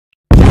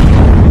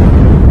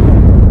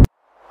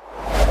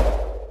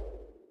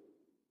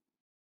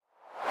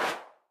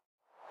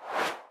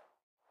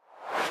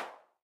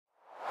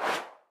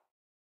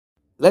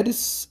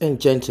Ladies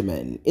and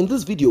gentlemen, in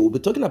this video, we'll be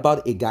talking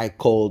about a guy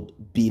called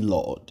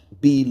Blord.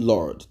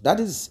 Blord. That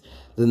is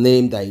the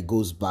name that he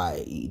goes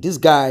by. This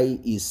guy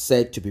is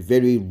said to be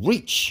very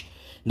rich.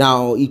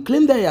 Now, he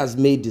claimed that he has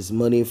made his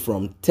money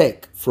from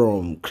tech,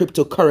 from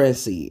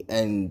cryptocurrency,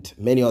 and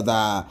many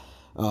other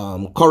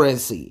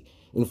currency.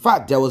 In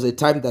fact, there was a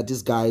time that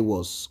this guy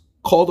was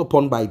called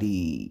upon by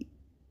the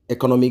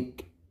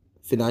Economic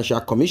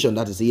Financial Commission,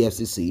 that is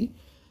EFCC.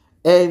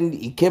 And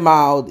he came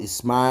out, he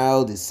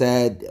smiled, he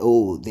said,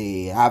 oh,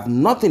 they have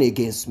nothing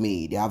against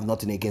me. They have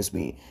nothing against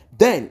me.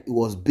 Then it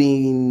was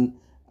being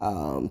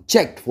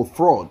checked for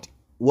fraud.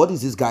 What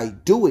is this guy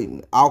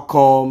doing? How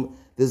come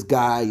this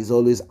guy is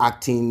always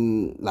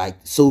acting like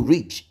so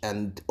rich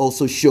and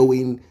also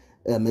showing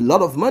a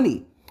lot of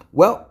money?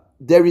 Well,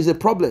 there is a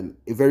problem,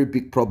 a very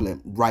big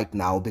problem right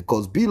now,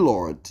 because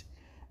Blord,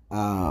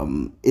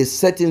 a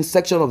certain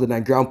section of the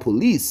Nigerian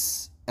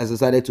police has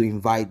decided to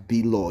invite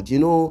Blord. You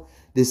know,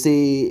 they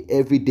say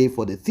every day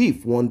for the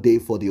thief, one day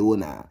for the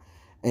owner.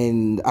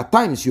 And at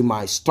times you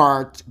might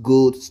start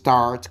good,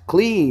 start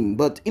clean,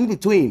 but in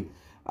between,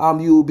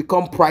 you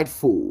become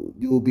prideful,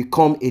 you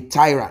become a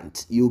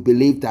tyrant. You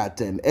believe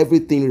that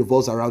everything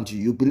revolves around you.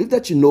 You believe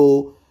that you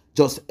know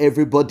just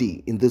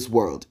everybody in this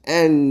world.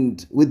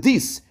 And with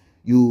this,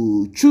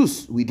 you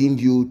choose within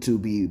you to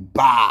be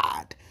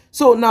bad.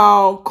 So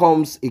now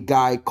comes a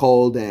guy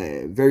called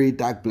a very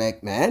dark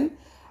black man.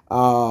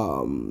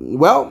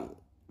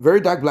 Very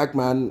dark black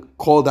man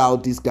called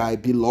out this guy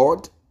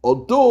Blord.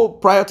 Although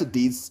prior to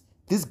this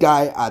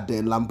guy had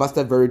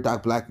lambasted very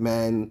dark black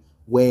man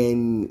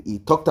when he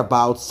talked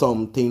about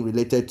something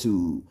related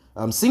to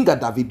singer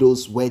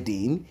Davido's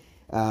wedding.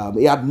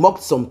 He had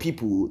mocked some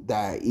people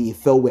that he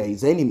felt were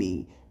his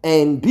enemy.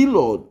 And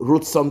Blord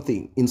wrote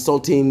something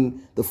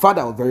insulting the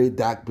father of very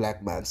dark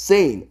black man,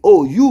 saying,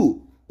 oh,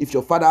 you, if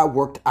your father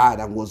worked hard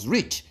and was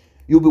rich,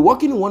 you'll be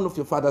working in one of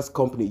your father's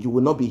company. You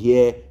will not be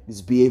here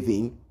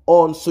misbehaving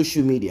on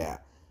social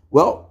media.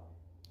 Well,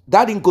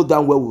 that didn't go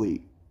down well with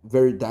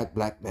very dark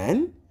black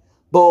man.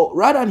 But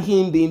rather than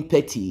him being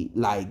petty,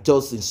 like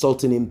just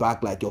insulting him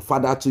back, like your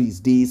father too is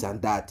this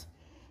and that,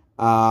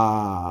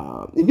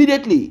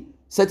 immediately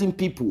certain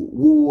people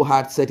who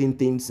had certain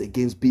things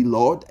against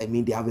Blord, I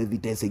mean they have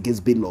evidence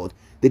against Blord,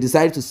 they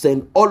decided to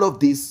send all of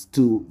this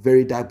to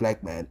very dark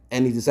black man,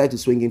 and he decided to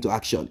swing into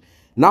action.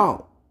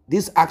 Now,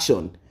 this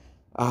action,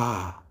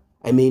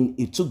 I mean,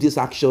 it took this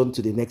action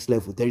to the next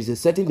level. There is a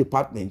certain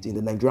department in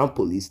the Nigerian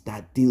police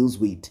that deals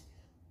with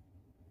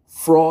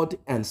fraud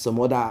and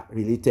some other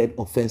related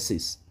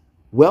offenses.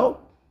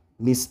 Well,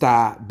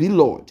 Mr.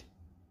 Blord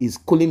is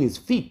cooling his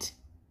feet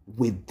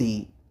with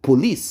the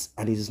police,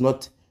 and it is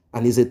not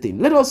an easy thing.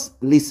 Let us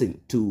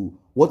listen to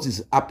what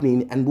is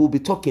happening, and we'll be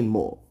talking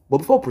more. But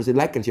before we proceed,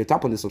 like and share,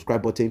 tap on the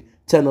subscribe button,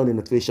 turn on the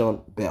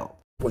notification bell.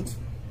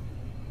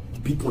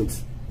 B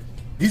point.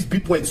 This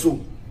B point, so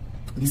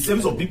the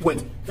service of B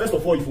point. First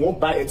of all, if you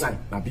want buy airtime,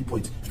 now B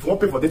point. If you want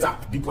pay for data,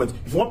 B point.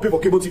 If you want pay for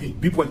cable TV,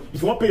 B point.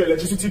 If you want pay your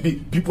electricity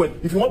bill, B point.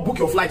 If you want book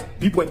your flight,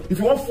 B point. If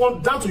you want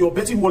fund down to your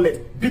betting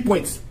wallet, B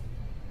point.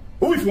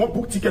 Or if you want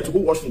book ticket to go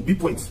watch me, B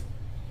point.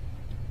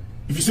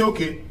 If you say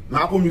okay,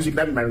 now Apple Music,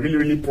 that is my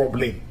really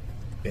problem.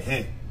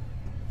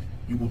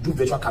 You will do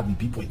virtual card with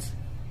B point.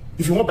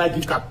 If you want buy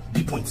gift card,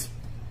 B point.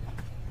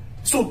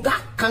 So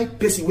that kind of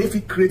person, if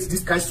he creates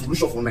this kind of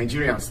solution for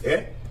Nigerians,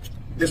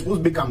 they're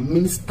supposed to make a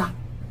minister.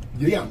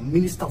 They are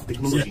minister of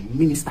technology. Yeah.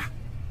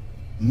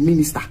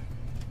 Minister.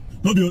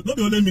 Not the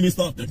only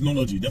minister of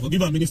technology. They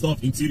forgive a minister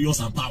of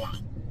interiors and power.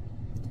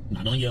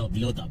 I don't hear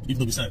below that. If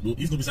no beside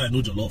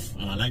no jollof,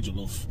 and I like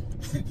jollof.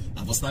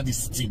 I've started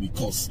this thing with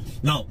cause.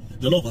 Now,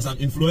 jollof as an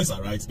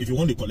influencer, right? If you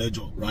want to collect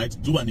job, right?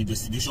 Do an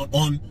investigation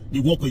on the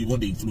work where you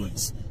want the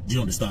influence. Do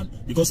you understand?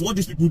 Because what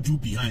these people do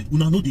behind,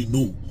 una know they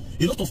know.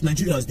 A lot of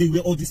Nigerians, they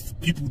where all these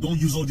people don't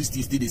use all these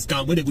things, they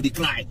scam when they go they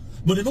cry,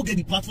 but they don't get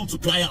the platform to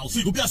cry out. So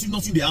you go be as if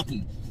nothing they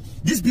happen.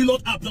 This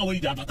Blord app now, when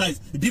you advertise,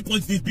 B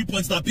points this, B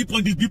points that, B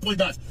point this, B point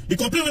that. The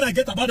complaint when I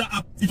get about the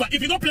app,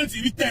 if you don't plenty,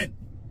 you read 10.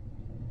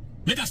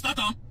 Make a start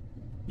on.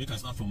 Make a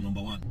start from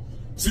number 1.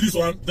 See this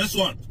one, first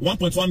one,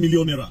 1.1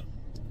 million naira.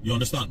 You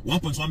understand?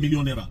 1.1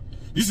 million naira.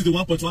 This is the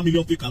 1.1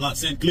 million fake alert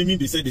sent, claiming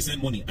they said they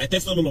send money. I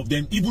tested all of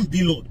them, even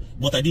Blord,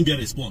 but I didn't get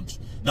a response.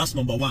 That's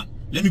number 1.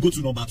 Let me go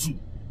to number 2.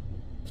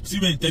 See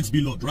when it text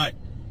Blord, right?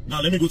 Now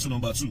let me go to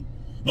number 2.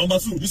 Number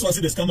 2, this one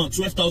said the scam out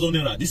 12,000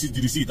 naira. This is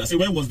the receipt. I say,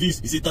 when was this?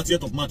 He said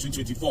 30th of March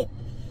 2024.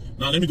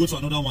 Now let me go to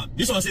another one.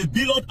 This one says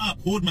Blord app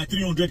hold my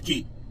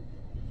 300k.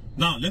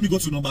 Now let me go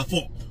to number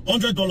 4.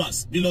 $100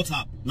 Blord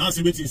app. Now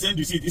see waiting, send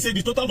receipt. He said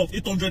the total of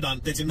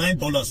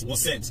 $839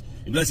 was sent.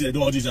 If let's say they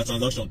do all this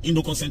transaction, he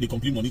no consent the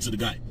complete money to the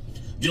guy.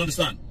 Do you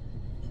understand?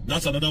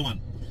 That's another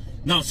one.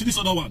 Now see this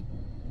other one.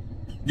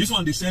 This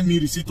one they send me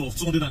receipt of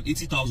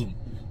 280,000.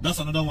 That's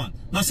another one.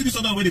 Now see this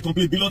other way they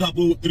complain. Blord app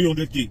hold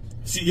 300k.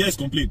 See, yes,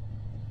 complain.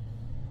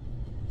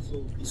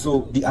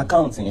 So the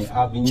account,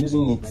 I've been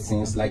using it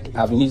since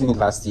I've been using it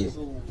last year.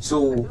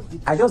 So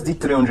I just did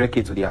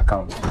 300k to the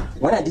account.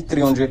 When I did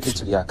 300k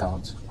to the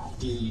account,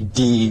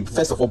 the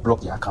first of all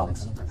blocked the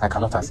account. I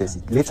cannot access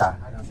it. Later,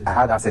 I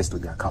had access to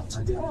the account.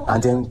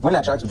 And then when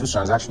I tried to do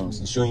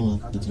transactions, it's showing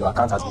me if your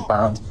account has been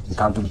banned, you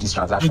can't do this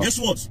transaction. And guess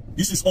what?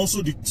 This is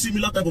also the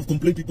similar type of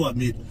complaint people have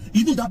made.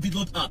 Even that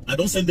Blord app, I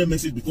don't send them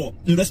message before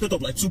in respect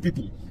of like 2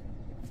 people.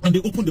 And they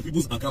open the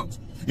people's account.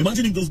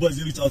 Imagine if those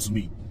boys reach out to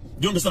me.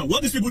 Do you understand?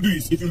 What these people do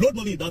is, if you load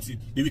money in that thing,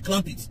 they will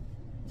clamp it.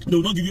 They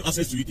will not give you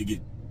access to it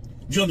again.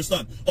 Do you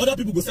understand? Other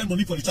people go send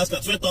money for the charge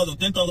card, 12,000,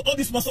 10,000, all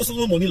this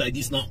master money like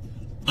this now.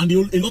 And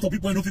a lot of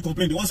people know if you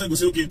complain, the one side will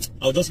say, okay,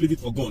 I'll just leave it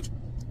for God.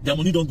 Their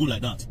money don't go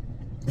like that.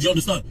 Do you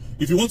understand?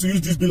 If you want to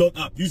use this Blord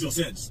app, use your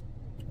sense.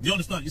 Do you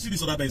understand? You see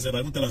this other guy said,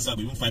 I won't tell us, I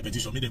will even file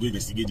petition, maybe they go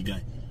investigate the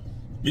guy.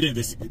 Maybe they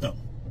investigate him.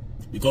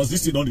 Because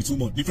this thing only 2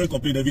 months, different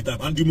complaint every time.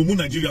 And the Mumu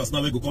Nigerians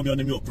now go come here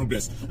enemy of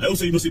progress. I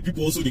also, see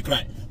people also they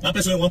cry. That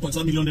person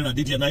 1.1 million naira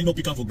did here, now you know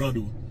pick up for ground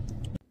though.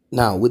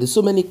 Now, with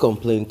so many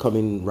complaints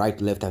coming right,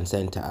 left, and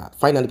center,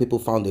 finally people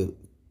found a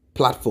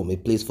platform, a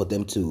place for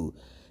them to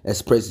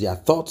express their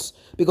thoughts.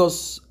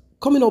 Because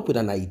coming up with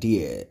an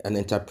idea, an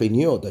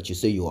entrepreneur that you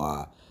say you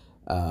are,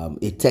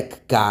 a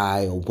tech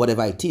guy or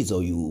whatever it is,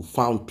 or you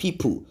found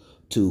people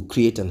to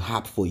create an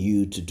app for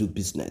you to do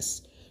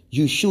business,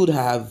 you should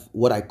have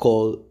what I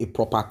call a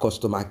proper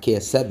customer care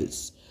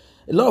service.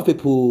 A lot of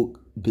people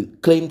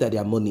claim that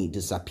their money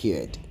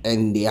disappeared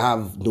and they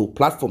have no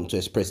platform to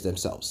express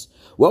themselves.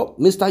 Well,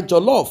 Mr.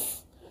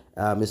 Jollof,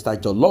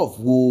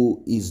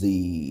 who is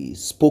the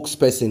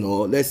spokesperson,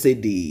 or let's say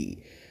the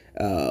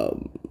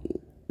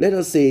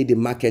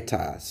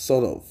marketer,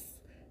 sort of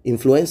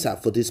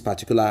influencer for this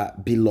particular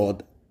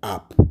Blord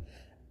app,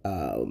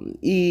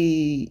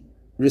 he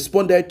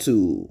responded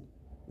to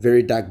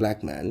Very Dark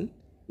Black Man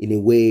in a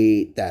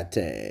way that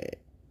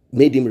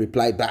made him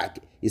reply back.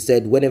 He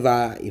said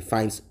whenever he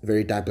finds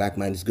Very Dark Black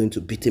Man, he's going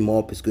to beat him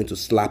up, he's going to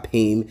slap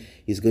him,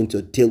 he's going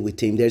to deal with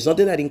him. There's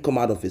nothing that didn't come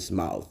out of his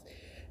mouth.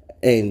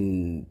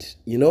 And,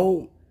 you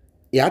know,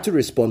 he had to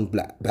respond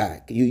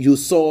back. You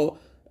saw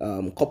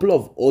a couple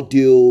of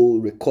audio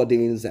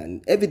recordings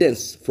and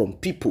evidence from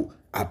people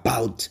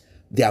about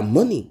their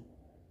money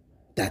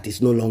that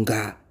is no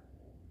longer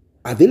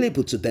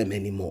available to them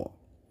anymore.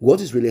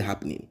 What is really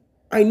happening?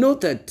 I know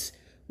that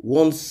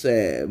once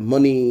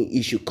money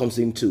issue comes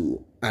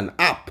into an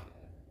app,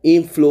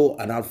 inflow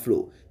and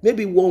outflow,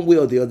 maybe one way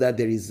or the other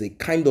there is a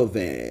kind of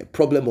a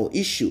problem or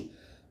issue,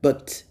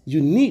 but you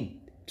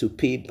need to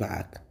pay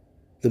back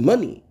the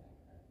money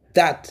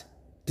that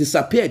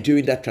disappeared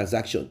during that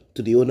transaction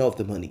to the owner of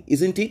the money,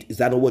 isn't it? Is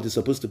that not what it's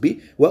supposed to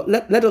be? Well,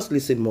 let us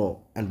listen more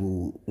and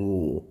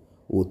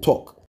we'll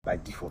talk. By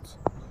default.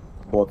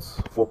 But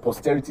for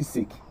posterity's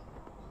sake,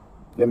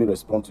 let me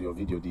respond to your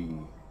video, the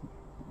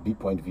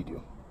B-point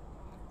video.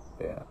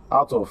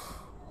 Out of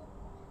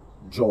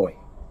joy,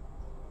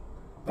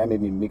 that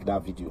made me make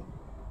that video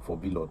for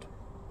Blord,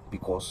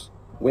 because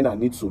when I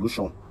need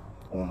solution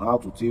on how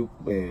to do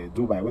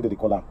my, what do they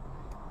call that,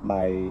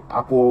 my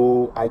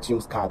Apple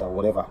iTunes card or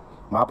whatever,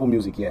 my Apple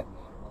Music here.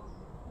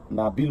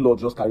 Now Blord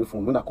just carry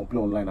phone. When I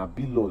complain online, now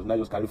Blord now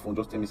just carry phone,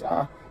 just tell me, say,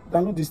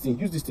 download this thing,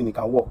 use this thing, it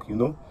can work, you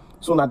know.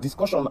 So now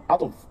discussion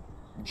out of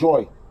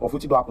joy of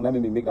what happened, that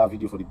made me make that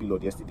video for the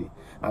Blord yesterday.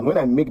 And when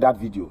I make that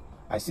video,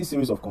 I see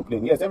series of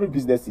complaints. Yes, every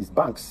business is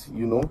banks,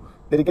 you know,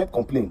 they get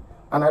complaint.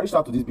 And I reached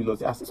out to this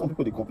Blord, I see some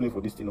people they complain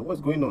for this thing.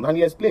 What's going on? And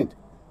he explained.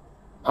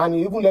 And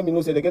he even let me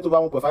know, say they get over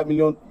 1.5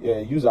 million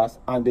users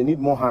and they need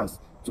more hands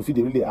to feed,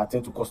 they really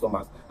attend to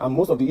customers. And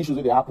most of the issues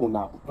that they happen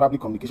now, probably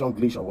communication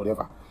glitch or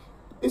whatever.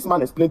 This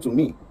man explained to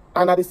me,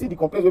 and I see the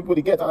complaints people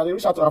they get, and they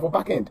reach out to her for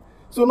back end.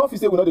 So not if you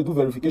say we know they do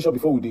verification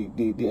before they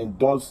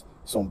endorse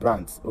some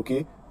brands.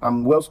 Okay,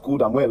 I'm well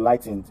schooled, I'm well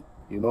enlightened,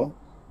 you know,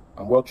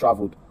 I'm well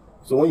traveled.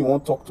 So when you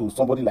want to talk to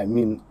somebody like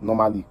me,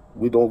 normally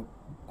we don't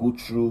go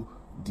through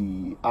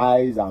the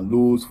highs and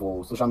lows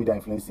for social media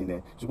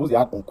influencing. Suppose you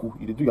had uncle,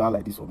 you do your hand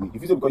like this for me.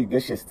 If you say because you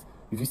get chest,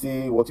 if you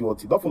say what you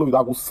want, don't follow me,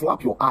 that go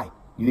slap your eye.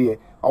 Yeah,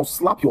 I'll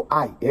slap your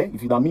eye.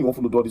 If you don't mean you won't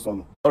follow do this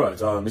one. All right,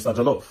 Mr.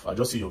 Jollof, I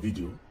just see your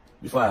video.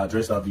 Before I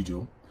address that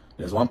video,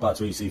 there's one part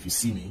where you say if you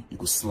see me, you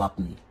could slap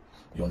me.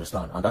 You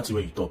understand? And that's the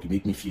way you talk. You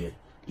make me fear.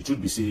 The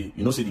truth be say,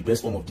 you know, say the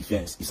best form of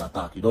defense is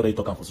attack. You don't already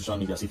talk for social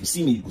media. So if you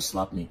see me, you could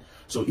slap me.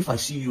 So if I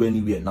see you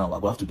anywhere now, I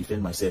will have to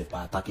defend myself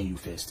by attacking you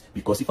first.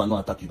 Because if I don't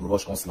attack you, go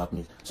rush, come slap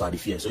me. So I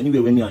fear. So anyway,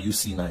 when me and you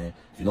see now,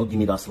 if you don't give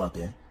me that slap,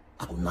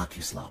 I will knock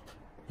you slap.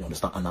 You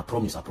understand? And I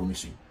promise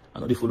you. I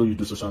know they follow you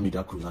do social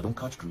media cruise. I don't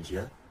catch cruise,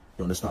 yeah?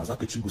 You understand?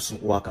 Zaki go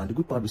soon work, and the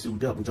good part is we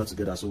do Abuja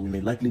together, so we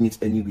may likely meet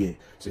anywhere.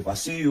 So if I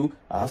see you,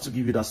 I have to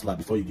give you that slap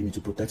before you give me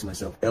to protect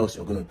myself. Else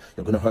you're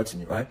gonna hurt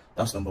me, right?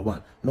 That's number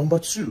one. Number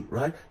two,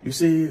 right? You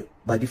say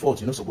by default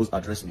you're not supposed to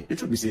address me. It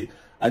should be say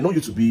I know you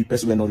to be a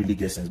person who not really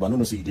get sense, but I don't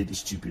know say you did this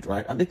stupid,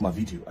 right? I make my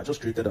video. I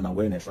just created an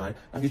awareness, right?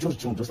 And you just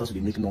jump just as they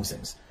make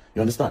nonsense.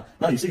 You understand?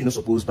 Now you say you're not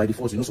supposed by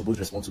default you're not supposed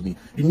to respond to me.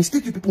 The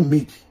mistake you people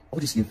make, all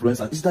these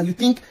influencers, is that you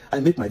think I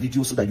make my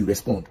video so that you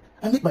respond.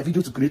 I make my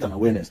video to create an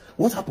awareness.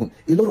 What happened?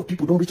 A lot of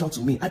people don't reach out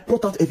to me. I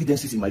brought out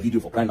evidences in my video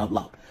for crying out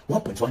loud.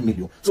 1.1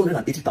 million,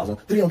 280,000,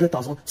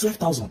 300,000,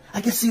 12,000. I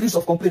get series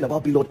of complaints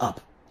about Blord app.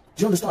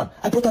 Do you understand?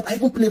 I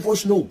even play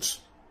voice notes.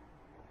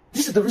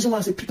 This is the reason why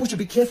I say people should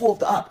be careful of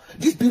the app.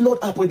 This Blord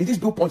app, where this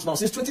bill points now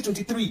since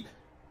 2023.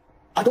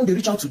 I don't they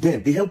reach out to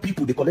them. They help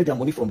people. They collect their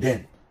money from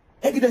them.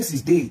 Evidence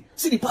is there.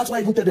 See the part where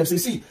I even tell them, say,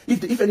 see,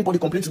 if anybody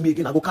complains to me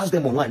again, I go catch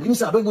them online. You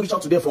say I don't even reach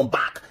out to them from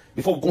back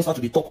before we go start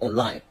to the talk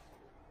online.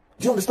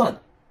 Do you understand?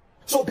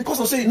 So because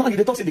of say now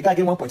you talk say the guy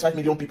get 1.5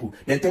 million people,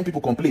 then 10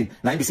 people complain.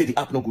 Now they say the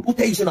app no good. Who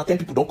tell you say now 10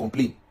 people don't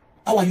complain?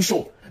 How are you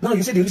sure? Now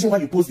you say the reason why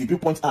you post the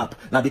Billpoint app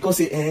now because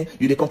say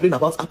you they complain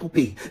about Apple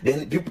Pay,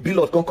 then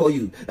Blord can't call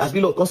you. That's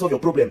Blord can't solve your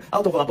problem.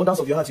 Out of an abundance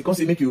of your heart, you can't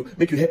say make you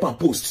help and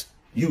post.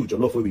 You your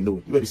love where we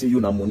know. You when they say you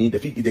now money, they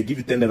give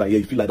you 10 naira here,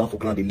 you feel like down for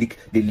ground,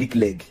 they lick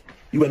leg.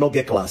 You will not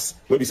get class.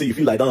 When we say you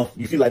feel like down,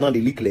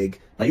 they lick leg.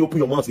 Now you open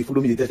your mouth, they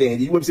follow me, they tell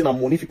you when we say now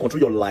money if you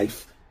control your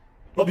life.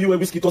 Not be you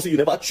whiskey to say you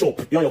never chop.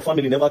 You and your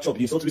family never chop.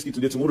 You insult whiskey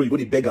today, tomorrow you go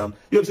to beg them.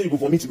 You say you go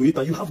for me to go eat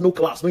and you have no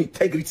class, no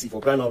integrity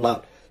for crying out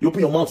loud. You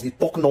open your mouth, they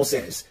talk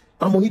nonsense.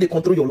 And money they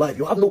control your life.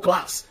 You have no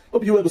class. Not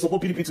be you go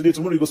support PDP today,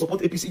 tomorrow you go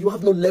support APC. You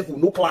have no level,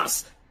 no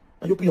class.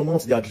 And you open your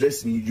mouth, they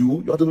address me.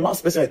 You are the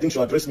last person I think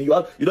should address me. You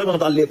don't even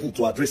have that level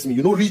to address me.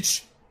 You know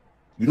rich.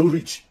 You know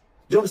rich.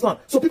 Do you understand?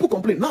 So people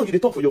complain. Now you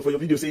talk for your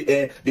video,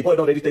 say the boy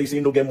don't already tell you say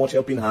you don't get much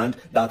helping hand,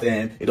 that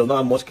it does not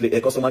have much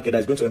customer care that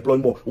is going to employ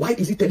more. Why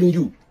is he telling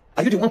you?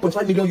 Are you the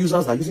 1.5 million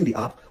users that are using the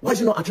app? Why is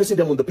he not addressing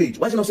them on the page?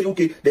 Why is he not saying,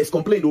 okay, there's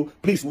complaint though,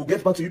 please, we'll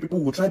get back to you people,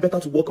 we'll try better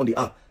to work on the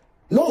app.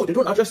 No, they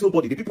don't address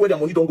nobody. The people where their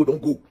money don't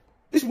go.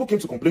 These people came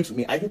to complain to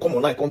me. I even come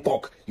online, come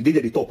talk. You did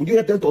they talk. Would you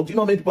help them talk? Do you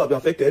know how many people have been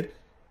affected?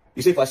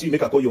 You say if I see you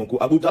make a call your uncle,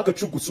 I go to the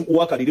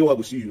day I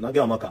go see you. Now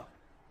get amaka.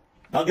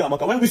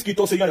 When whiskey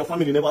talk say you and your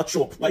family never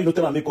chop, why you don't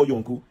tell them make call your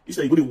uncle? You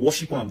say you go to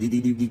worship him,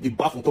 they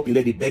bath on top in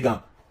there, they beg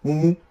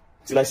him.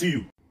 Till I see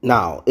you.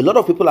 Now, a lot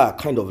of people are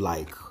kind of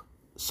like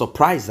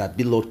surprised that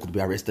Blord could be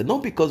arrested.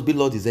 Not because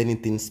Blord is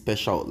anything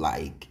special,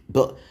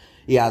 but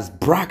he has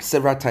bragged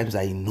several times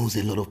that he knows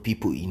a lot of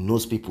people. He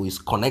knows people, he's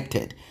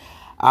connected.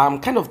 I'm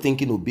kind of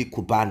thinking Obi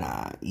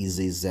Kubana is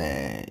his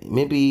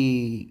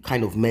maybe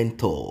kind of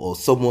mentor or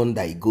someone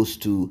that he goes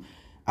to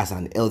as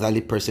an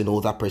elderly person,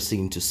 older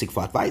person to seek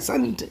for advice,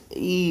 and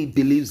he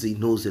believes he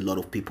knows a lot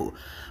of people.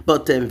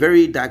 But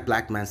very dark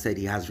black man said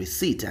he has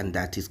receipt and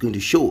that he's going to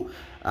show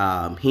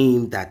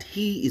him that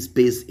he is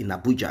based in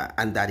Abuja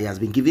and that he has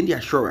been given the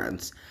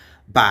assurance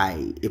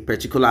by a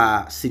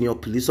particular senior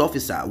police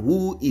officer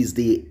who is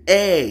the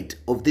head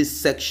of this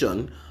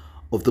section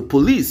of the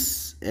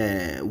police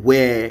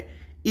where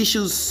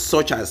issues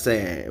such as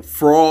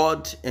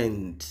fraud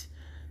and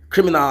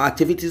criminal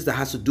activities that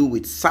has to do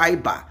with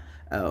cyber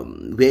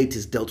where it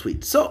is dealt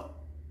with. So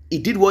he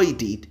did what he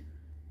did.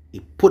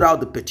 He put out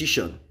the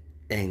petition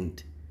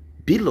and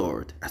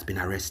Blord has been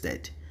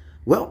arrested.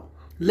 Well,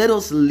 let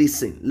us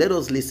listen. Let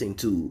us listen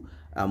to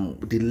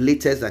the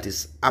latest that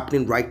is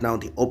happening right now,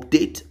 the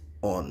update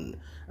on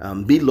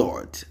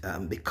Blord,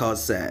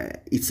 because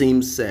it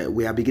seems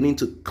we are beginning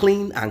to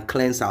clean and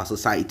cleanse our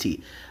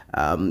society.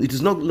 It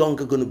is no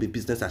longer going to be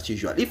business as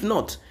usual. If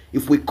not,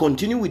 if we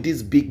continue with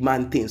this big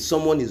man thing,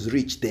 someone is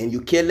rich, then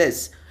you care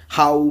less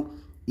how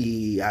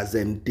he has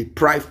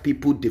deprived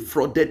people,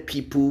 defrauded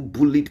people,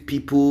 bullied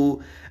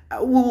people.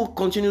 We will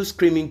continue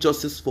screaming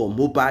justice for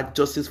Mohbad,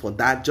 justice for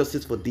that,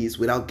 justice for this,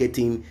 without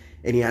getting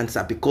any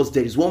answer, because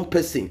there is one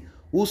person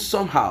who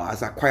somehow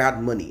has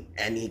acquired money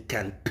and he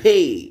can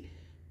pay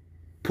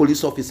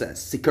police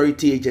officers,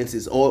 security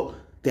agencies, or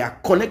they are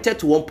connected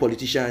to one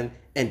politician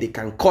and they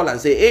can call and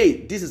say,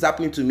 hey, this is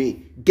happening to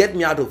me, get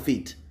me out of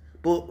it.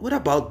 But what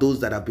about those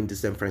that have been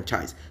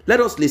disenfranchised? Let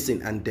us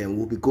listen and then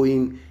we'll be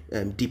going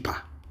deeper.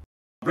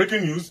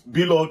 Breaking news,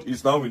 Blord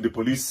is now in the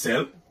police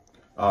cell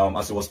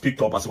as he was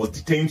picked up, as he was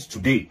detained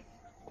today.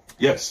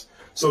 Yes.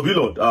 So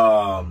Blord,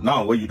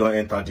 now when you don't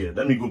enter there,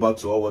 let me go back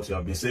to all what you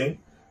have been saying.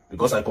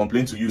 Because I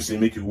complain to you, say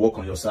make you work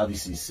on your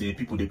services, say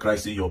people they cry,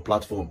 say your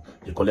platform,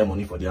 they collect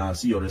money for their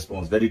hands. See your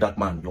response, very dark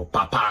man, your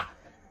papa.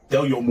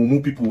 Tell your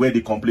mumu people where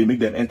they complain, make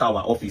them enter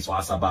our office for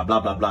Asaba, blah,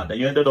 blah, blah. Then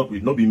you ended up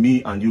with, not be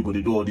me and you going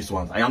to do all these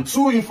ones. I am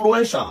too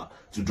influential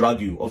to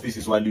drag you. Office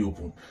is widely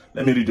open.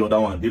 Let me read the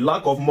other one. The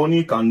lack of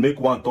money can make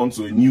one turn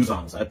to a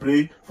nuisance. I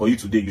pray for you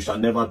today. You shall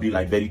never be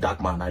like very dark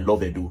man. I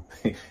love Edo.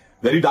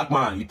 Very dark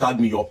man, you tag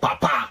me, your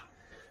papa.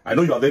 I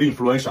know you are very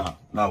influential.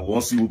 Now, we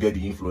won't see who get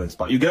the influence.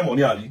 But you get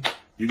money, Ali.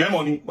 You get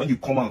money. When you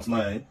come out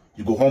now,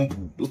 you go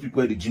humble. Those people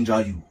where they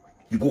ginger you.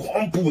 You go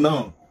humble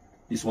now.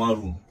 This one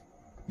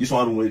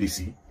room where they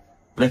see.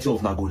 Plenty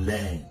of now go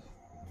learn.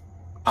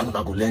 I'm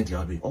not go learn the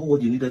way. All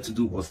what you needed to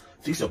do was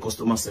fix your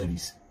customer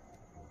service.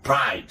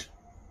 Pride.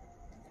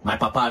 My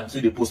papa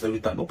say they post every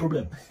time. No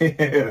problem.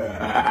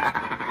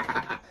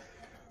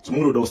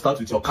 Tomorrow they'll start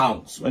with your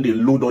counts. When they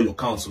load all your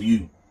counts for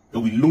you, they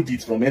will load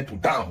it from head to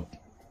down.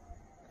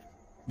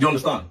 Do you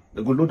understand?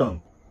 They go load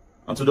down.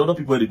 And to the other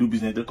people where they do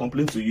business, they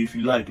complain to you if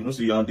you like. You know,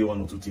 say you do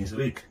one or two things.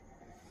 Like,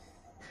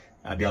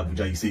 at the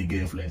Abuja, you say you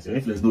get influence. Your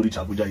influence no reach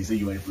Abuja, you say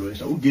you are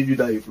influential. Who gave you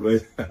that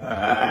influence?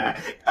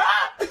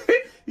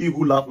 You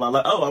who laugh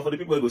like, oh, for the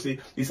people who go say,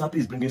 he's happy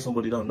he's bringing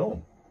somebody down.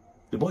 No.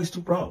 The boy is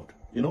too proud.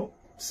 You know?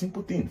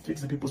 Simple thing.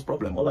 Fix the people's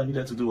problem. All I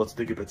needed to do was to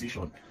take a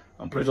petition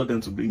and pressure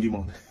them to bring him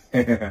on.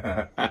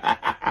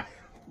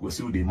 go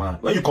see the man.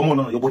 When you come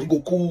on, your body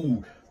go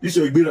cool. This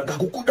your Ibira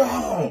go cool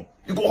down.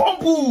 You go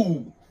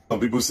humble. Some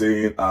people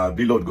saying,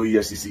 Blord go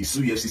EFCC,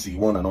 sue EFCC,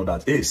 one and all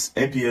that. Yes,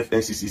 NPF,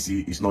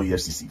 NCCC is not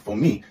EFCC. For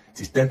me, it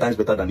is 10 times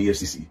better than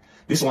EFCC.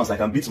 This ones I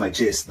can beat my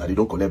chest that they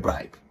don't collect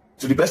bribe.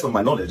 To the best of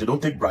my knowledge, they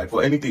don't take bribe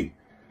for anything.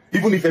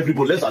 Even if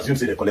everybody, let's assume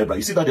say they collect bribe.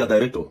 You see that their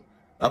director,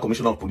 that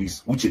commissioner of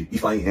police, Uche,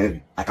 if I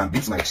Henry, I can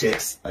beat my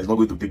chest. I'm not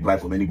going to take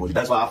bribe from anybody.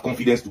 That's why I have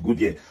confidence to go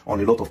there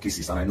on a lot of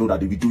cases, and I know that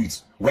they will do it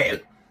well.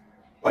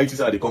 Why you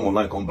say they come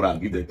online, come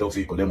brag, if they tell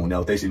say collect money,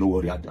 I'll tell you no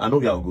worry. I know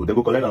where I'll go. They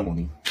go collect that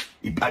money.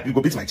 You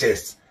go beat my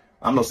chest.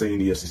 I'm not saying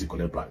the EFCC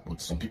collect bribe,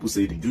 but some people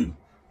say they do.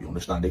 You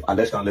understand? They've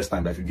alleged countless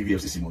time that if you give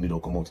EFCC money, they'll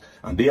come out.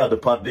 And they are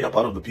part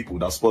of the people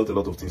that spoiled a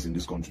lot of things in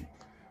this country.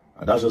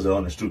 And that's just the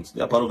honest truth.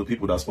 They are part of the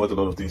people that spoiled a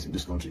lot of things in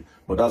this country.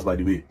 But that's by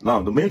the way. Now,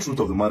 the main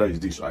truth of the matter is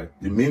this, right?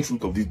 The main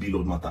truth of this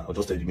Blord matter, I'll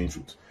just tell you the main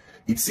truth.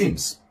 It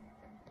seems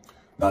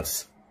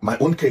that my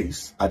own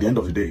case, at the end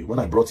of the day, when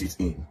I brought it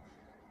in,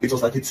 it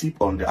was like a tip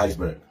on the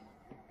iceberg.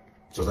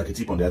 It was like a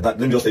tip on the iceberg.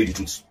 Let me just tell you the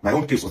truth. My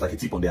own case was like a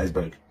tip on the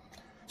iceberg.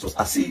 It was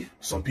as if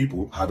some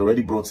people had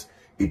already brought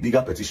a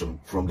bigger petition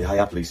from the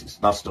higher places.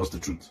 That's just the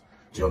truth.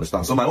 Do you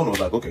understand? So my own was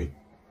like, okay,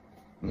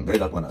 very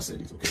that one I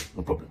said it, okay,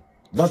 no problem.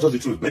 That's just the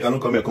truth. Make I not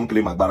come here, come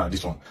claim my bar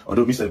this one.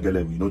 Although me say we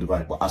know the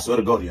vibe. But I swear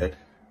to God, yeah,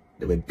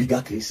 there were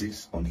bigger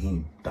cases on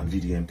him than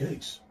VDM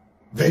case.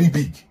 Very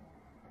big.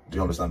 Do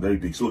you understand? Very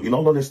big. So in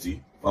all honesty,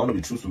 if I want to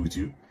be truthful with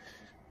you,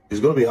 it's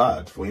going to be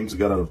hard for him to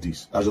get out of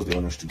this. That's just the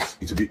honest truth.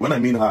 It's a bit, when I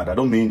mean hard, I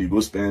don't mean you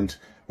go spend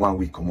 1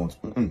 week, come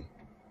on.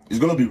 It's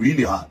going to be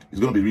really hard.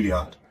 It's going to be really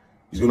hard.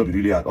 It's going to be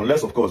really hard.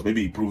 Unless, of course,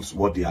 maybe he proves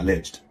what they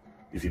alleged.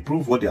 If he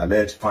proves what they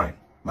alleged, fine.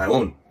 My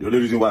own. The only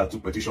reason why I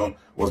took petition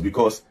was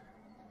because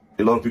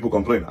a lot of people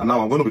complain. And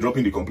now I'm going to be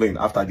dropping the complaint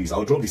after this.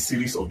 I'll drop the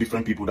series of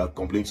different people that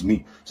complain to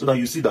me. So that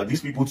you see that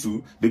these people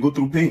too, they go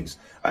through pains.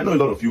 I know a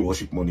lot of you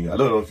worship money. A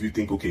lot of you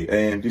think,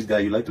 okay, and this guy,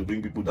 you like to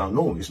bring people down.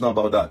 No, it's not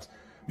about that.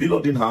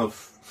 Blord didn't have,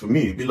 for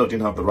me, Blord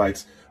didn't have the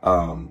right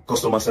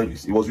customer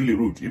service. It was really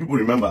rude. You people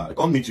remember, I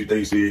can't meet you there,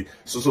 you say,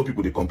 so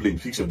people, they complain,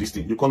 fix your this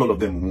thing. You call all of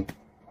them.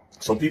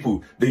 Some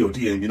people, they your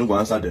DM, you know, go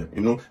answer them.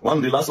 You know,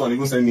 the last one,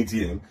 even send me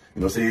DM,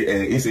 you know,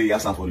 say, he say,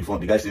 yes, for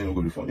refund. The guy say, no,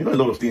 go refund. You know, a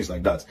lot of things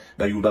like that,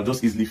 that you would have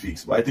just easily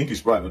fixed. But I think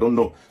it's private. I don't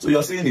know. So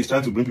you're saying he's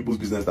trying to bring people's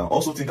business down.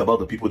 Also think about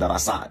the people that are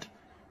sad.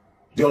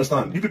 Do you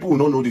understand? You people will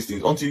not know these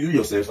things until you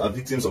yourselves are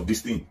victims of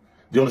this thing.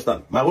 Do you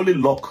understand? My only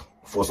luck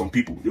for some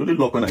people, the only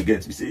luck when I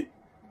get, we say,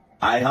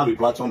 I have a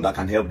platform that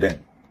can help them.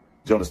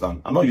 Do you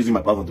understand? I'm not using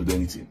my platform to do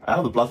anything. I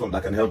have a platform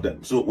that can help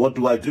them. So what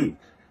do? Do you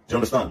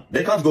understand?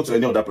 They can't go to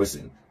any other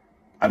person.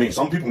 I mean,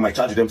 some people might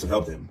charge them to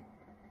help them.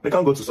 They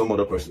can't go to some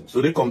other person.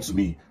 So they come to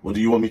me. What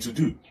do you want me to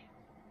do? Do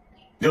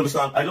you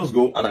understand? I just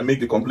go and I make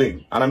the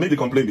complaint. And I make the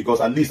complaint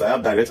because at least I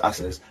have direct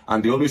access.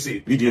 And they always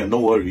say, BDM,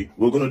 don't worry.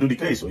 We're going to do the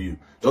case for you.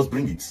 Just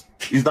bring it.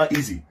 It's that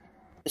easy.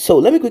 So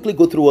let me quickly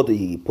go through what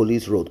the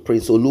police wrote.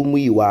 Prince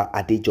Olumuyiwa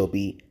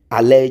Adejobi,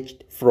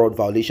 alleged fraud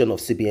violation of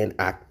CBN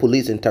Act.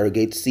 Police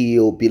interrogate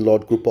CEO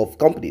Blord Group of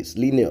Companies,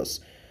 Linus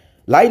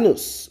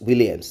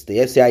Williams. The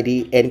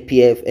FCID,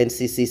 NPF,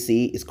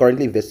 NCCC is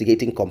currently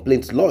investigating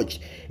complaints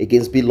lodged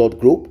against Blord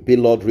Group,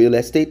 Blord Real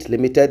Estate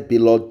Limited,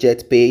 Blord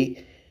Jet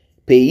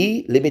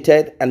Payee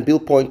Limited, and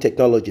Billpoint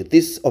Technology.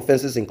 These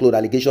offenses include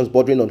allegations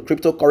bordering on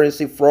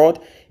cryptocurrency fraud,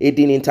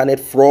 aiding internet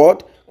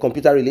fraud,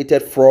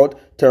 computer-related fraud,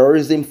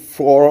 terrorism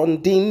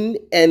funding,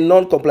 and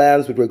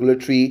non-compliance with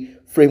regulatory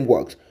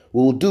frameworks.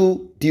 We will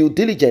do due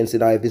diligence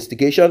in our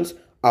investigations.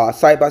 Our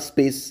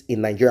cyberspace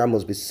in Nigeria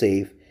must be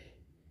safe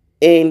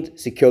and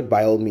secured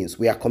by all means.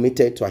 We are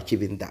committed to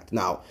achieving that.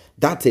 Now,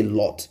 that's a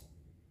lot.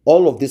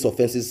 All of these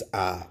offenses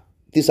are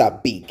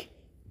big.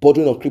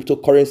 Bordering on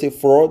cryptocurrency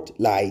fraud,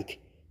 like,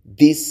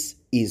 this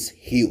is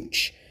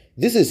huge.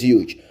 This is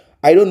huge.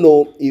 I don't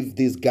know if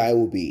this guy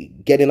will be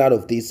getting out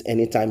of this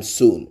anytime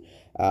soon,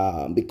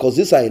 because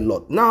these are a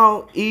lot.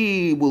 Now,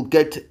 he will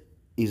get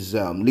his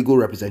legal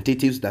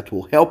representatives that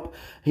will help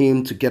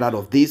him to get out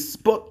of this,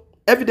 but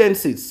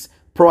evidences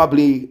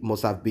probably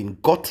must have been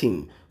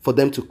gotten for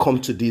them to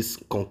come to this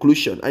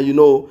conclusion. And you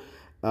know,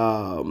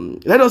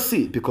 let us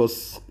see,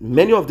 because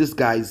many of these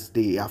guys,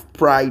 they have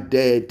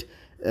prided,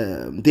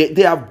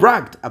 they have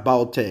bragged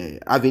about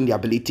having the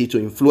ability to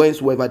influence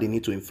whoever they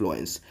need to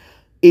influence.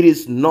 It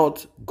is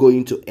not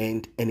going to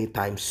end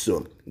anytime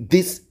soon.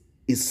 This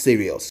is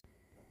serious.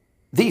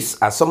 These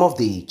are some of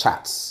the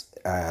chats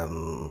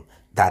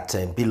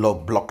that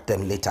Blord blocked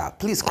them later.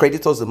 Please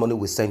credit us the money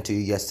we sent to you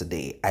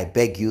yesterday. I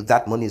beg you,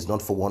 that money is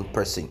not for one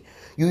person.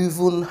 You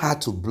even had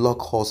to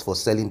block us for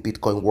selling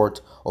Bitcoin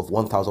worth of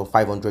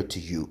 1,500 to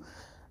you.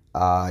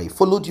 I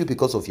followed you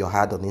because of your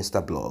ad on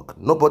Instablog.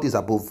 Nobody's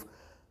above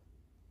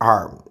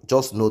harm.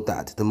 Just know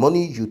that the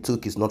money you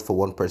took is not for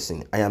one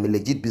person. I am a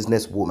legit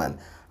businesswoman.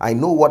 I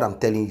know what I'm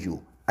telling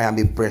you. I am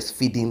a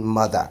breastfeeding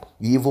mother.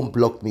 You even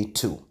blocked me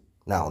too.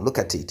 Now look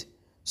at it.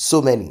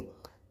 So many.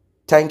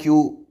 Thank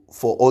you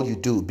for all you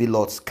do.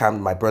 Blord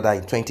scammed my brother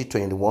in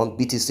 2021.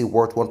 BTC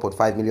worth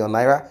 1.5 million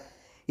naira.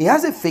 He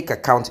has a fake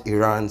account he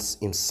runs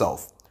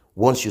himself.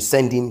 Once you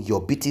send him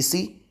your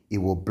BTC, he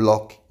will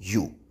block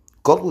you.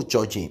 God will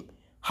judge him.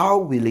 How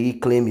will he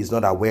claim he's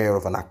not aware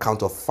of an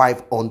account of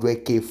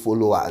 500k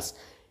followers?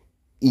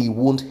 It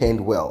won't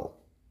end well.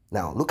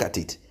 Now, look at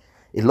it.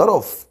 A lot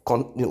of,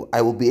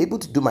 I will be able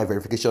to do my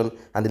verification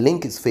and the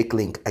link is fake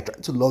link. I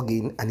tried to log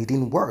in and it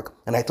didn't work.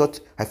 And I thought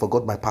I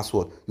forgot my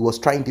password. It was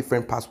trying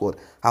different password.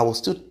 I was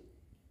still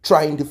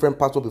trying different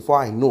password before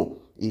I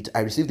know it. I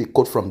received a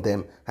code from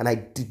them and I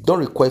did not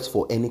request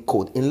for any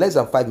code. In less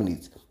than 5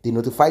 minutes, they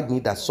notified me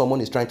that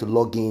someone is trying to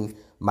log in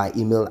my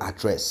email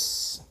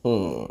address.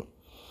 A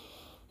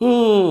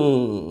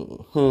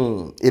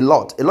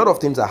lot of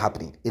things are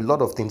happening. A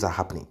lot of things are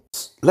happening.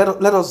 Let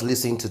us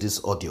listen to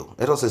this audio.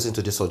 Let us listen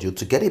to this audio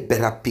to get a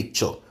better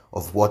picture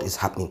of what is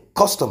happening.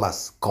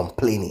 Customers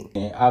complaining.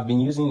 I've been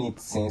using it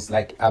since,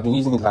 I've been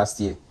using it last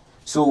year.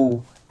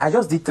 So I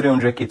just did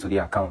 300k to the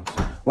account.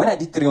 When I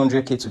did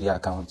 300k to the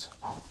account,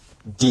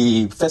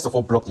 they first of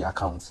all blocked the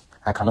account.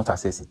 I cannot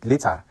access it.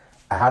 Later,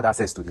 I had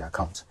access to the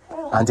account.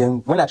 And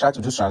then when I try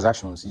to do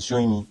transactions, it's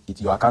showing me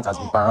your account has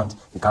been banned.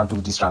 You can't do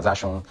this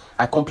transaction.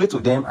 I complain to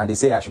them and they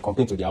say I should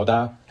complain to the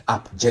other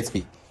app,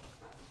 JetPay.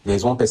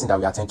 There's one person that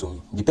will attend to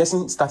me. The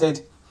person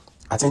started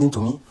attending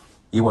to me.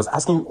 He was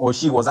asking, or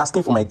she was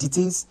asking for my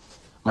details.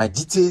 My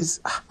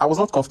details. I was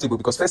not comfortable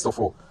because first of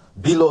all,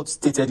 Blord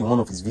stated in one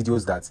of his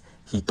videos that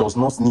he does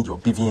not need your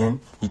BVN.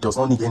 He does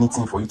not need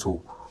anything for you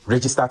to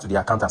register to the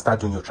account and start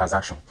doing your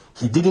transaction.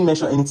 He didn't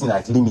mention anything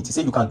like limit. He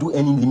said you can do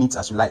any limits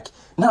as you like.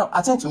 Now,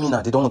 attend to me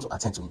now. They don't want to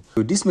attend to me.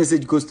 So this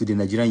message goes to the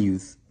Nigerian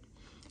youth,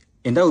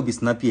 and that will be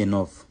snappy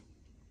enough.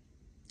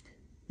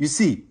 You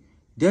see,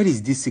 there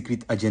is this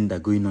secret agenda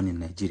going on in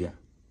Nigeria.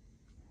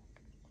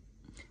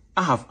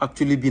 I have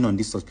actually been on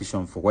this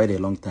suspicion for quite a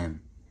long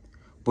time.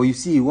 But you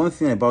see, one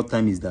thing about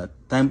time is that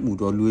time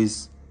would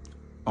always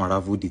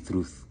unravel the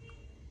truth.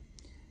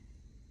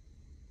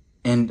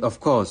 And of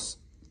course,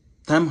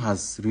 time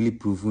has really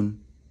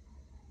proven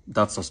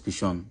that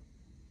suspicion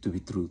to be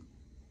true.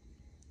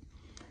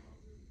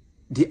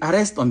 The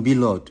arrest on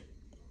Blord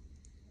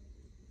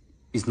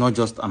is not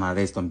just an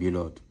arrest on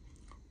Blord.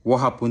 What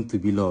happened to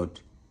Blord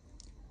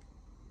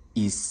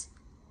is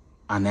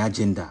an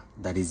agenda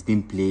that is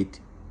being played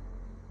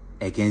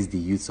against the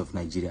youths of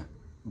Nigeria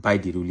by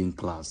the ruling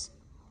class.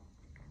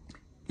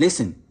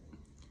 Listen,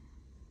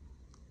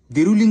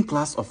 the ruling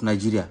class of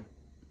Nigeria,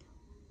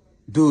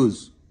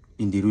 those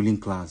in the ruling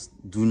class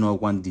do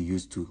not want the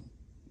youth to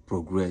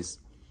progress.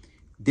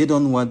 They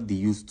don't want the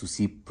youth to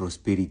see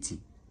prosperity.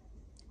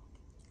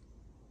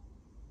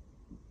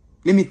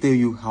 Let me tell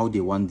you how they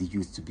want the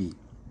youth to be.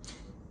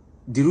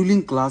 The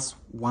ruling class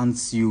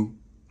wants you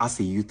as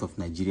a youth of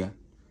Nigeria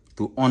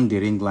to on the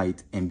ring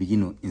light and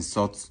begin to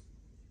insult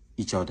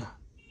each other.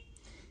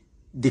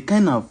 The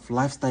kind of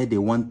lifestyle they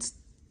want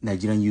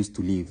Nigerian youth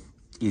to live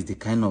is the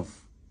kind of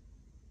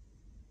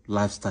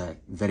lifestyle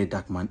Very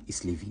Dark Man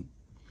is living.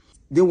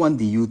 They want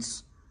the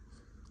youths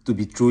to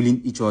be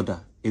trolling each other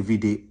every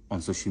day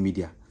on social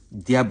media,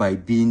 thereby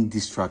being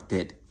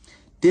distracted.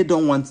 They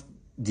don't want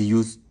the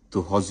youth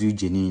to hustle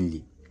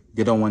genuinely.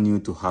 They don't want you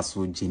to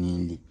hustle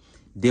genuinely.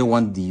 They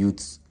want the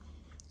youths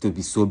to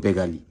be so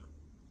beggarly.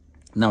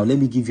 Now, let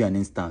me give you an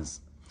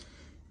instance.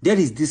 There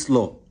is this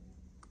law.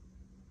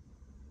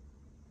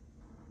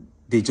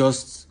 They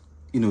just,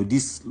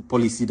 this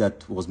policy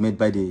that was made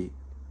by the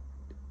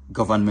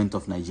government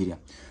of Nigeria,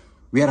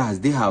 whereas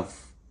they have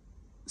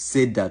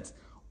said that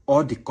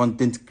all the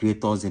content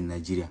creators in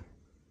Nigeria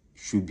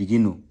should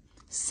begin to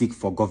seek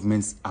for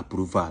government's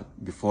approval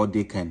before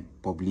they can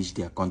publish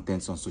their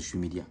contents on social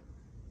media.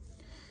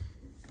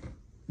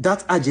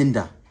 That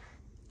agenda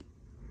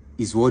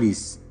is what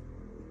is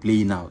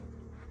playing out.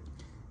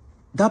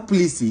 That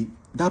policy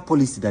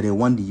that they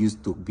want the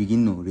youth to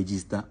begin to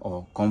register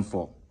or come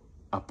for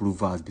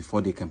approvals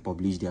before they can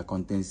publish their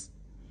contents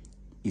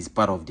is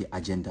part of the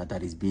agenda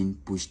that is being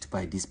pushed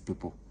by these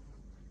people.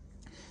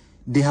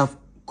 They have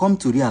come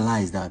to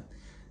realize that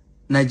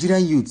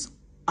Nigerian youths,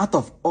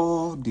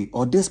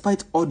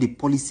 despite all the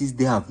policies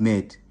they have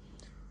made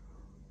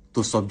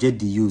to subject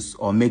the youth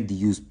or make the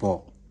youth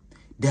poor,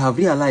 they have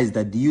realized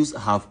that the youth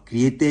have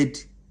created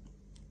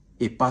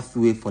a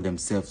pathway for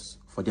themselves,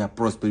 for their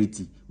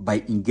prosperity,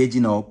 by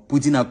engaging or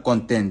putting out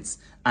contents,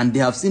 and they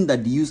have seen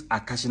that the youth are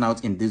cashing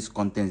out in these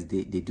contents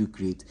they do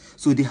create.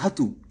 So they had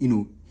to,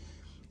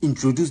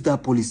 introduce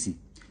that policy,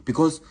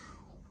 because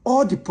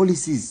all the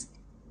policies,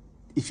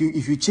 if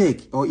you check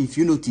or if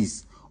you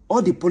notice,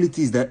 all the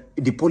policies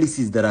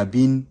that are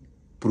being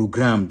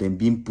programmed and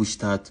being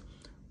pushed out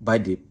by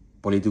the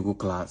political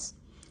class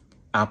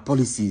are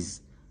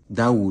policies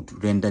that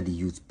would render the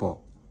youth poor.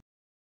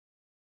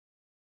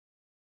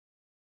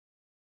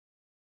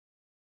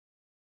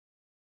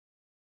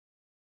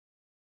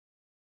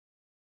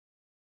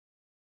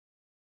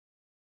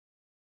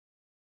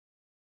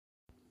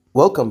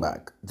 Welcome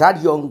back.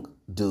 That young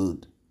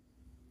dude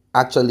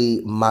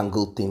actually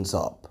mangled things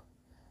up.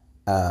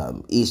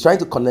 He's trying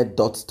to connect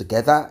dots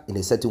together in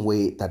a certain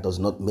way that does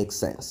not make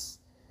sense.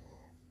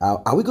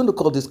 Are we going to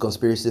call this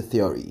conspiracy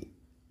theory?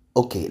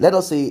 Okay, let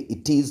us say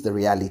it is the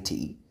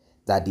reality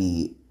that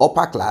the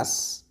upper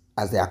class,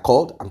 as they are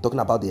called, I'm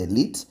talking about the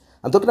elite,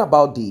 I'm talking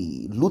about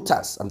the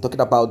looters. I'm talking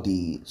about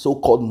the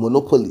so-called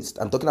monopolists.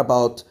 I'm talking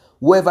about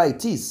whoever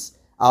it is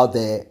out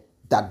there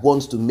that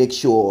wants to make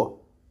sure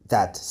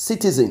that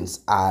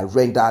citizens are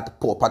rendered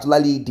poor,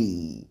 particularly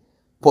the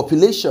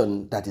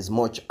population that is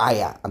much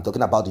higher. I'm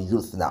talking about the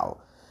youth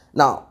now.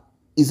 Now,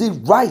 is it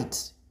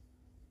right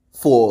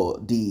for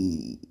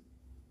the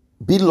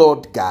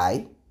Blord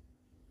guy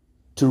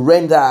to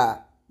render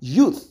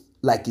youth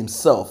like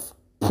himself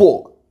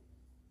poor?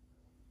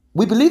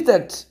 We believe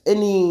that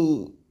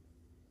any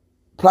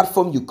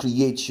platform you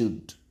create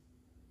should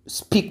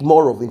speak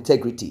more of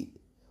integrity.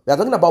 We are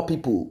talking about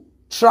people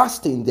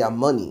trusting their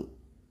money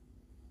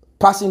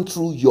passing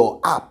through your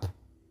app.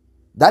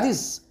 That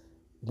is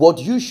what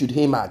you should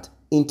aim at.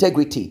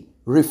 Integrity,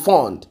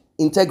 refund,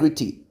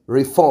 integrity,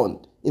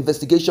 refund,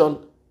 investigation,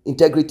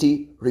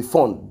 integrity,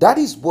 refund. That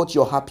is what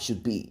your app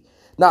should be.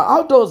 Now,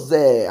 how does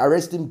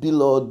arresting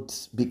Blord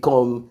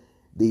become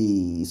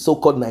the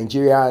so-called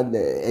Nigerian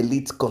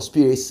elite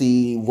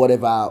conspiracy,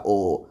 whatever?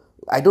 Or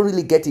I don't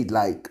really get it.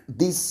 Like,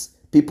 these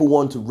people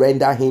want to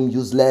render him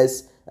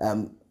useless.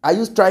 Are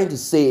you trying to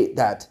say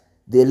that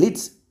the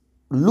elite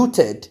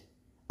looted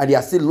and they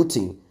are still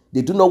looting?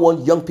 They do not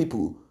want young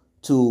people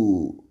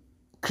to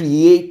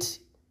create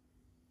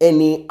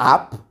any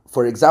app,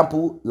 for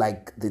example,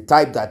 like the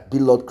type that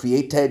Blord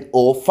created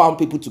or found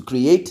people to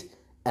create,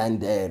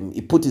 and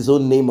he put his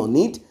own name on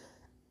it.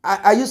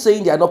 Are you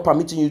saying they are not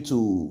permitting you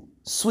to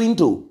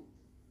swindle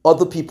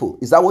other people?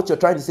 Is that what you're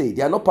trying to say?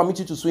 They are not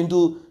permitting you to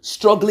swindle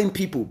struggling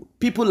people,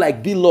 people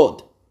like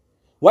Blord.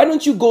 Why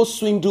don't you go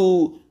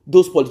swindle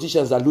those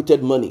politicians that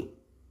looted money?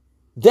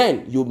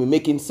 Then you'll be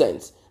making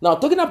sense. Now,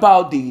 talking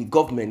about the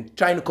government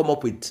trying to come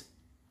up with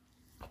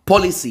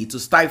policy to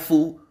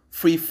stifle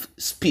free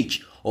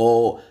speech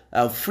or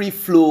free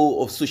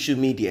flow of social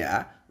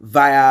media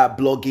via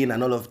blogging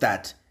and all of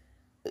that.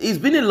 It's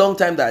been a long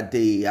time that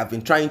they have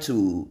been trying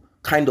to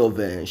kind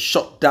of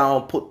shut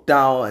down, put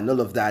down and all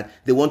of that.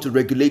 They want to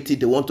regulate it.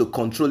 They want to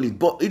control it.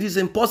 But it is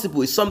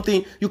impossible. It's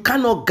something you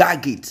cannot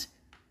gag it.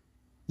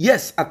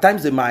 Yes, at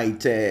times they might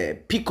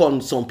pick on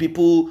some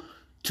people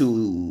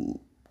to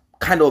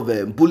kind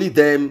of bully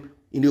them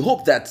in the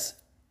hope that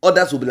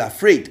others will be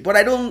afraid. But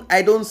I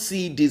don't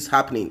see this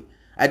happening.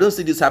 I don't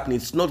see this happening.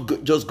 It's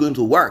not just going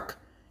to work.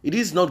 It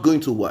is not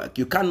going to work.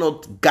 You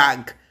cannot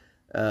gag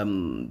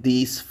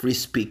this free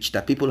speech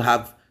that people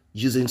have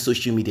using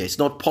social media. It's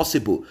not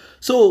possible.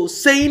 So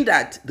saying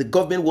that the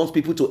government wants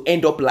people to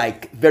end up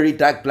like very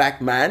dark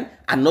black man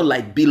and not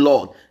like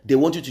Blord, they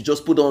want you to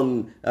just put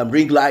on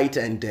ring light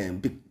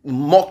and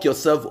mock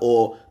yourself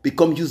or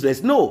become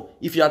useless. No,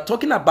 if you are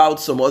talking about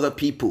some other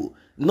people,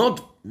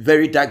 not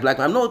very dark black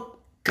man, I'm not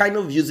kind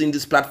of using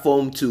this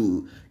platform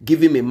to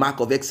give him a mark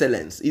of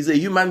excellence. He's a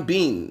human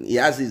being. He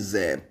has his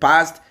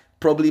past,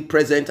 probably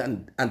present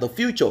and the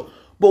future.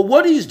 But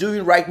what he's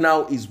doing right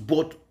now is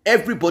what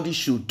everybody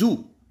should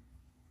do.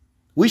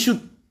 We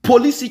should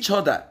police each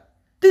other.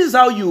 This is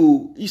how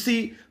you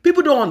see,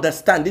 people don't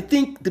understand. They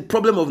think the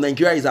problem of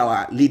Nigeria is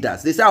our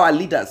leaders. They say our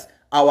leaders,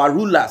 our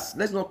rulers.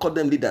 Let's not call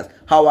them leaders.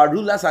 Our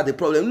rulers are the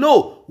problem.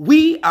 No,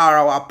 we are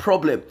our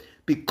problem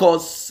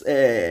because,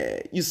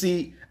 you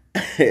see,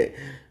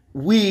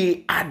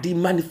 we are the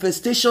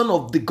manifestation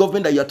of the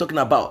government that you're talking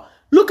about.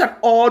 Look at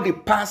all the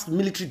past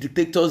military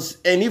dictators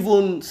and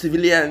even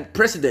civilian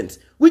presidents.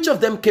 Which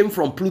of them came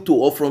from Pluto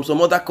or from some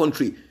other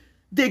country?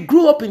 They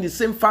grew up in the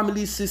same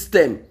family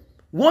system.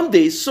 One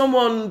day,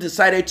 someone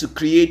decided to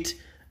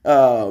create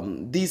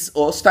this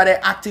or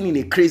started acting in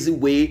a crazy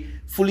way,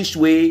 foolish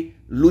way,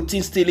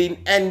 looting,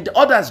 stealing, and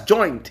others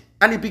joined,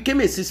 and it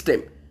became a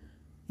system.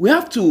 We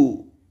have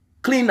to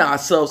clean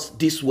ourselves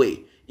this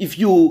way. If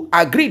you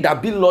agree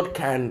that Blord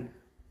can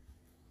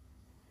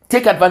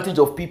take advantage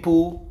of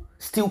people,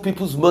 steal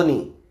people's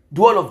money,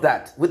 do all of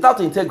that without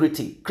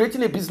integrity,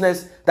 creating a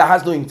business that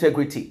has no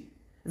integrity,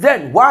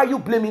 then why are you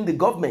blaming the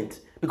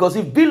government? Because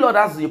if Blord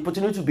has the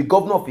opportunity to be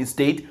governor of his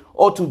state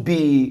or to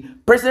be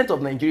president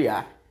of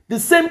Nigeria, the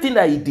same thing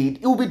that he did,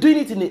 he will be doing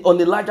it on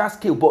a larger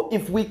scale. But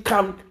if we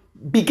can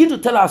begin to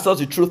tell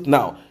ourselves the truth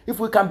now, if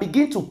we can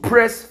begin to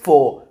press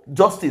for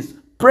justice,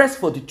 press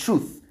for the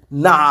truth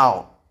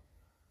now.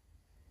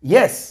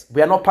 Yes,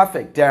 we are not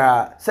perfect. There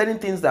are certain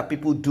things that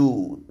people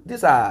do.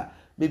 These are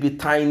maybe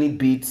tiny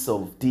bits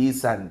of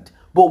this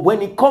but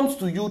when it comes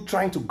to you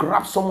trying to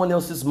grab someone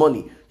else's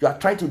money, you are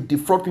trying to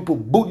defraud people,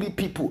 bully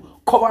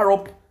people, cover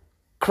up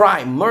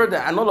crime, murder,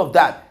 and all of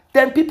that,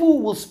 then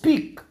people will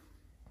speak.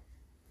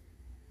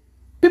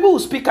 People will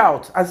speak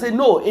out and say,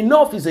 no,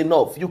 enough is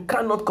enough. You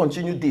cannot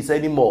continue this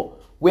anymore.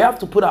 We have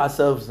to put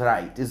ourselves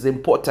right. It's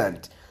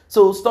important.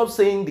 So stop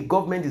saying the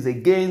government is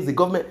against the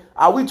government.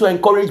 Are we to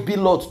encourage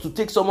Blord to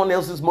take someone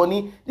else's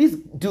money? This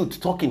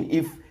dude talking,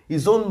 if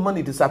his own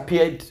money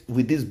disappeared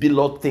with this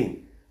Blord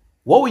thing,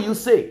 what will you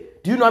say?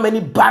 Do you know how many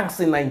banks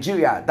in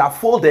Nigeria that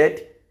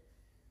folded?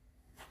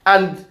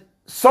 And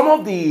some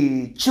of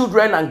the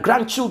children and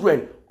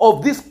grandchildren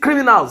of these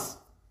criminals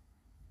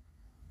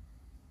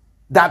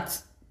that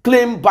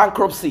claim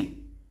bankruptcy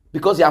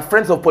because they are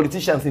friends of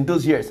politicians in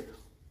those years,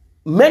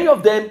 many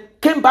of them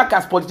came back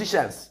as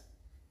politicians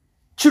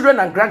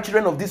children and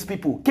grandchildren of these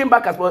people came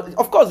back as well.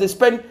 Of course, they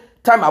spend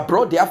time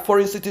abroad. They have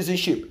foreign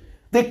citizenship.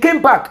 They came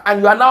back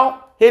and you are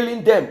now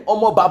hailing them.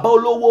 Omo Baba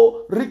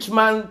Olowo, rich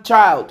man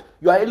child.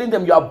 You are hailing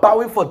them. You are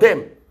bowing for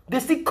them.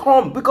 They still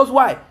come because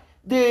why?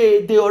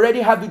 They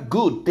already have it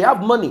good. They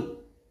have money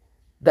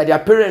that their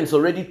parents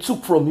already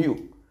took from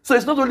you. So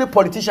it's not only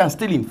politicians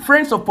stealing.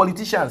 Friends of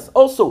politicians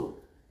also.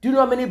 Do you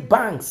know how many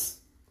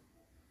banks?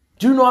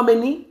 Do you know how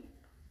many?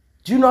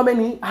 Do you know how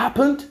many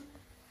happened?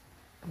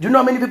 Do you know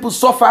how many people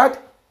suffered?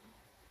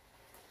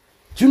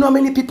 Do you know how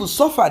many people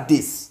suffered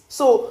this?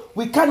 So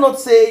we cannot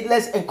say,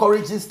 let's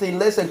encourage this thing,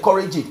 let's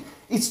encourage it.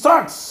 It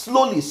starts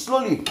slowly,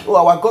 slowly. Oh,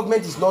 our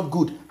government is not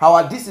good.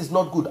 Our this is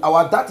not good.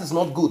 Our that is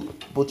not good.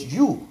 But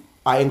you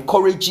are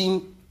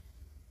encouraging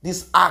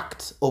this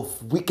act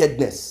of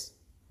wickedness.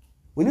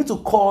 We need to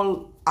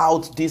call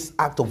out this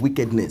act of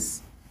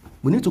wickedness.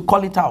 We need to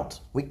call it out.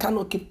 We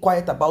cannot keep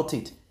quiet about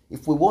it.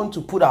 If we want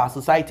to put our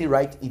society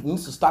right, it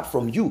needs to start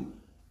from you.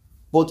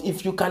 But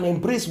if you can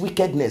embrace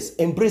wickedness,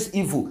 embrace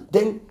evil,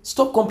 then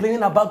stop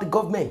complaining about the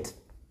government.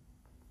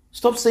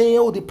 Stop saying,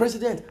 oh, the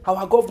president,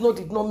 our governor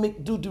did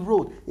not do the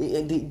road.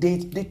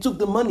 They took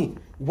the money.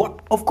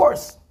 What? Of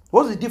course.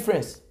 What's the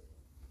difference?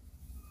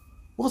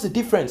 What's the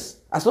difference?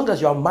 As long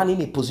as you are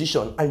manning a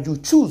position and you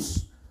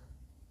choose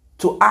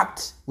to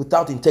act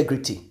without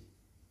integrity,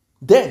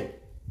 then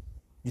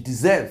you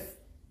deserve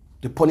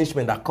the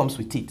punishment that comes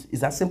with it.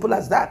 It's as simple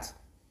as that.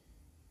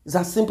 It's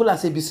as simple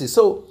as ABC.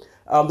 So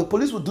the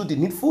police will do the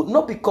needful,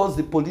 not because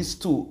the police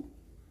too.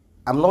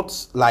 I'm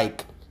not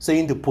like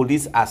saying the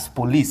police as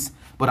police,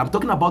 but I'm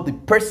talking about the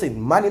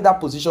person manning that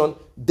position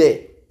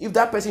there. If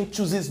that person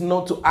chooses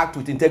not to act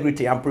with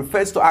integrity and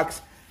prefers to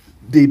act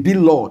the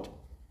Blord,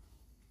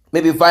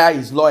 maybe via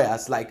his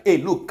lawyers, like, hey,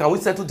 look, can we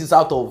settle this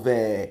out of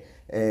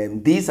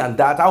this and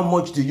that? How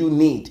much do you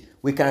need?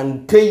 We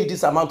can pay you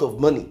this amount of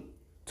money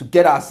to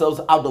get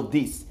ourselves out of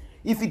this.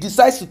 If he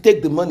decides to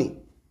take the money,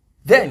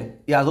 then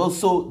he has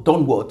also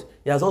done what?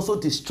 He has also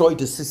destroyed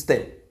the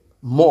system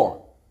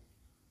more.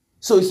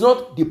 So it's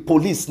not the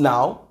police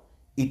now,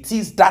 it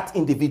is that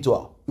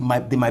individual.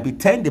 They might be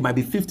 10, they might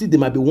be 50, they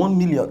might be 1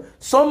 million.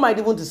 Some might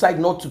even decide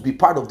not to be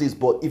part of this,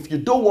 but if you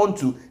don't want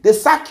to, they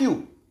sack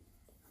you.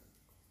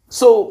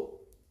 So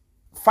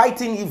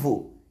fighting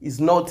evil is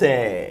not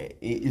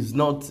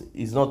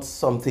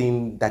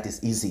something that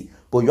is easy,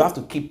 but you have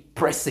to keep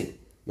pressing.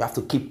 You have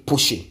to keep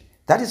pushing.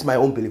 That is my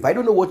own belief. I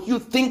don't know what you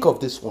think of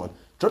this one.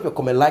 Drop your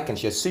comment, like, and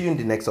share. See you in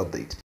the next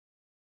update.